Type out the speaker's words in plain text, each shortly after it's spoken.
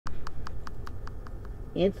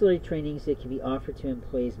Ancillary trainings that can be offered to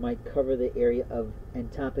employees might cover the area of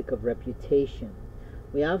and topic of reputation.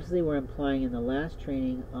 We obviously were implying in the last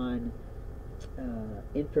training on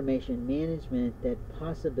information management that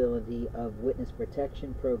possibility of witness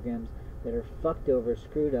protection programs that are fucked over,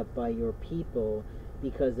 screwed up by your people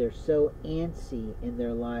because they're so antsy in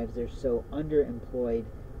their lives, they're so underemployed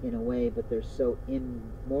in a way, but they're so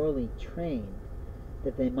immorally trained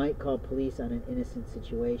that they might call police on an innocent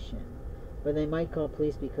situation. Or they might call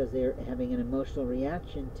police because they're having an emotional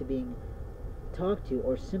reaction to being talked to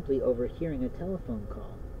or simply overhearing a telephone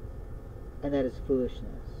call. And that is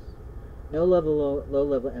foolishness. No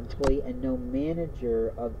low-level employee and no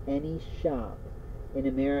manager of any shop in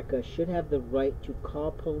America should have the right to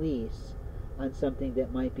call police on something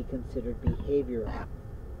that might be considered behavioral.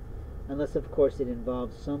 Unless, of course, it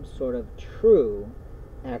involves some sort of true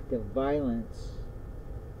act of violence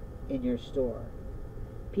in your store.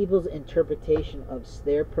 People's interpretation of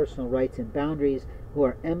their personal rights and boundaries who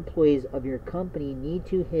are employees of your company need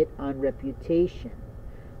to hit on reputation.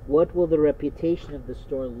 What will the reputation of the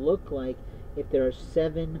store look like if there are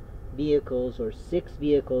 7 vehicles or 6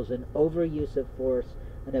 vehicles, an overuse of force,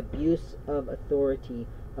 an abuse of authority,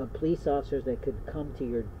 of police officers that could come to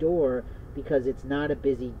your door because it's not a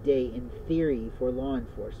busy day in theory for law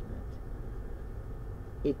enforcement?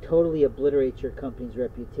 It totally obliterates your company's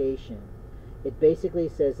reputation. It basically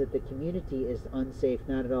says that the community is unsafe.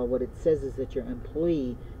 Not at all. What it says is that your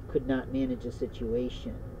employee could not manage a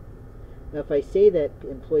situation. Now, if I say that,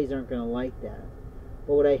 employees aren't going to like that.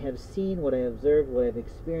 But what I have seen, what I observed, what I've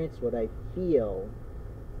experienced, what I feel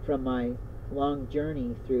from my long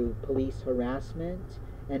journey through police harassment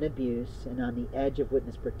and abuse and on the edge of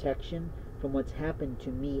witness protection, from what's happened to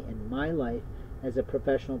me in my life as a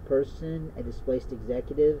professional person, a displaced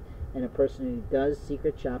executive, and a person who does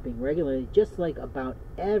secret shopping regularly, just like about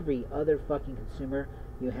every other fucking consumer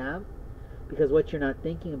you have. Because what you're not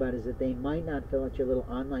thinking about is that they might not fill out your little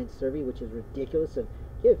online survey, which is ridiculous, of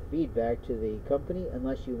give feedback to the company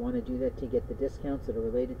unless you want to do that to get the discounts that are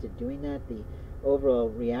related to doing that. The overall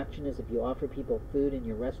reaction is if you offer people food in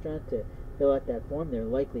your restaurant to fill out that form, they're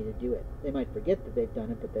likely to do it. They might forget that they've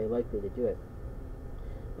done it, but they're likely to do it.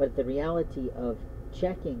 But the reality of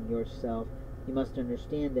checking yourself, you must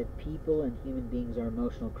understand that people and human beings are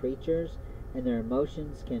emotional creatures, and their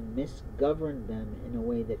emotions can misgovern them in a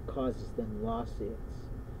way that causes them lawsuits.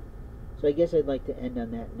 So I guess I'd like to end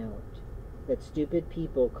on that note, that stupid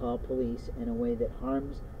people call police in a way that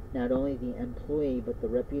harms not only the employee but the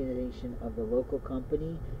reputation of the local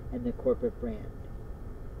company and the corporate brand,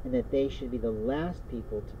 and that they should be the last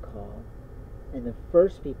people to call, and the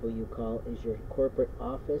first people you call is your corporate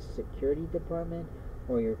office security department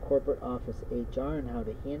or your corporate office HR and how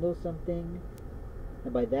to handle something.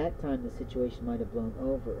 And by that time, the situation might have blown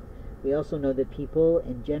over. We also know that people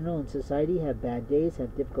in general in society have bad days,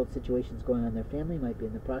 have difficult situations going on in their family, might be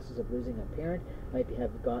in the process of losing a parent, might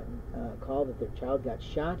have gotten a call that their child got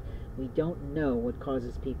shot. We don't know what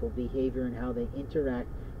causes people's behavior and how they interact,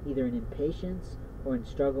 either in impatience or in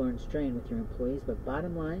struggle or in strain with your employees. But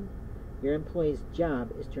bottom line, your employee's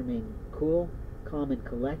job is to remain cool, calm, and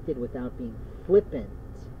collected without being flippant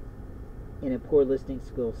in a poor listening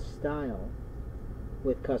skills style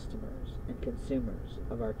with customers and consumers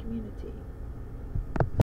of our community.